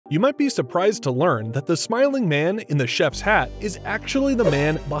You might be surprised to learn that the smiling man in the chef's hat is actually the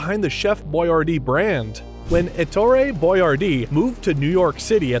man behind the Chef Boyardee brand. When Ettore Boryadee moved to New York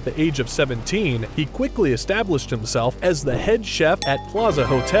City at the age of 17, he quickly established himself as the head chef at Plaza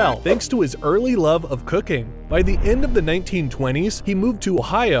Hotel thanks to his early love of cooking. By the end of the 1920s, he moved to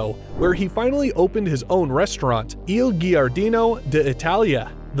Ohio, where he finally opened his own restaurant, Il Giardino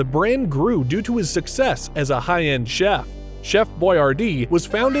d'Italia. The brand grew due to his success as a high-end chef. Chef Boyardee was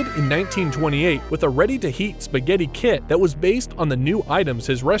founded in 1928 with a ready-to-heat spaghetti kit that was based on the new items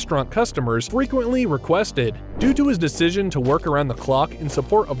his restaurant customers frequently requested. Due to his decision to work around the clock in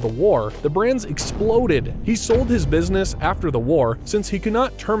support of the war, the brands exploded. He sold his business after the war since he could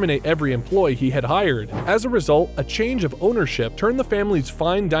not terminate every employee he had hired. As a result, a change of ownership turned the family's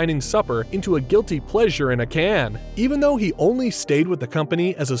fine dining supper into a guilty pleasure in a can. Even though he only stayed with the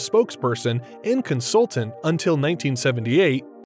company as a spokesperson and consultant until 1978,